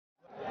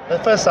The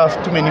first half,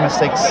 too many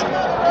mistakes,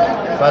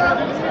 but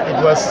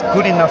it was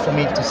good enough for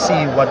me to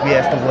see what we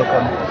have to work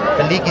on.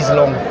 The league is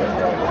long.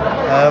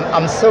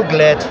 I'm so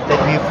glad that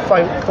we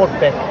fought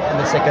back in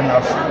the second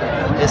half.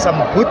 There's some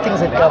good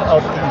things that come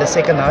out in the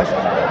second half,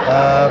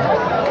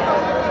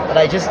 but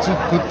I just see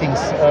good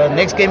things.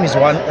 Next game is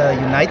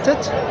United,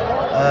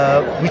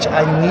 which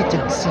I need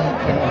to see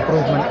an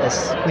improvement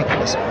as quick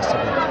as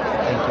possible.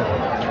 Thank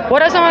you.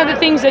 What are some of the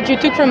things that you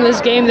took from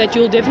this game that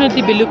you'll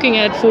definitely be looking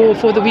at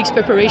for the week's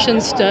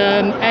preparations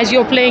as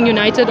you're playing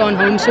United on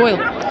home soil?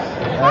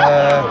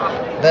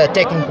 The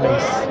attacking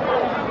plays,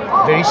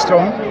 very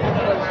strong.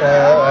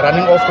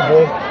 Running off the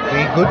ball,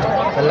 very good.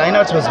 The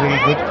lineouts was very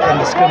good, and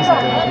the scrims are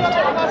very good.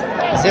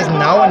 It's just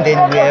now and then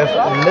we have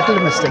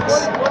little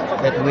mistakes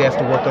that we have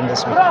to work on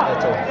this week.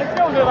 That's all.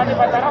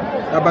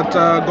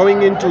 But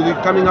going into the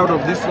coming out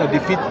of this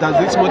defeat, does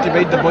this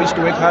motivate the boys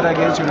to work hard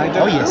against United?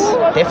 Oh yes,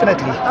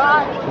 definitely.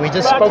 We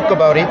just spoke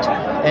about it,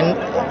 and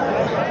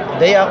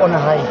they are on a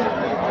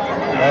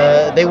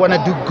high. They want to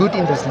do good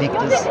in this league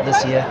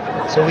this year,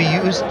 so we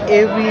use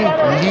every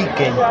league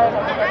game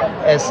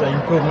as an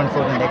improvement for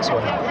the next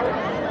one.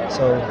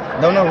 So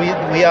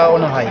we are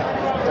on a high.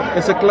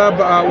 As a club,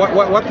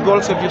 what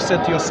goals have you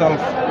set yourself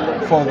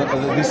for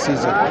this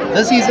season?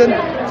 This season,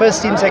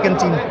 first team, second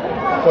team,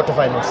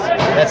 quarterfinals.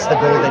 That's the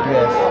goal that we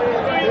have.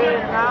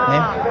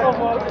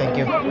 Thank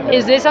you.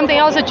 Is there something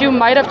else that you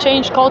might have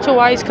changed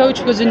culture-wise, Coach?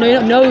 Because you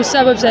know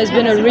Suburbs has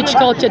been a rich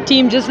culture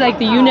team, just like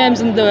the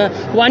Unams and the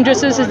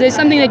Wondresses. Is there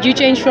something that you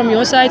changed from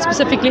your side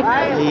specifically?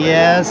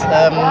 Yes,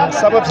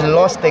 Suburbs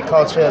lost their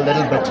culture a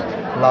little bit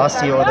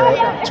last year or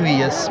the 2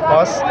 years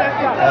past.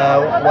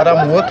 What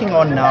I'm working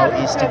on now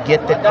is to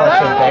get the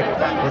culture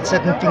back with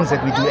certain things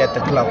that we do at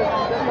the club.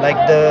 Like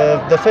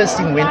the first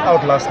team went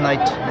out last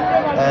night.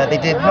 They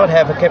did not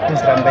have a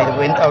captain's run, but they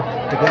went out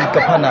to go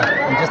Ikapana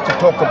and just to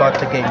talk about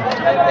the game.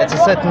 That's a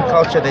certain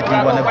culture that we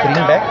want to bring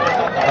back.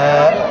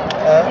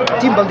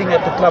 Team building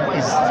at the club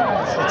it's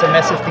a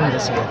massive thing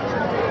this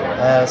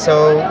year.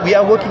 So we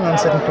are working on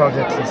certain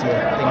projects this year.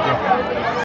 Thank you.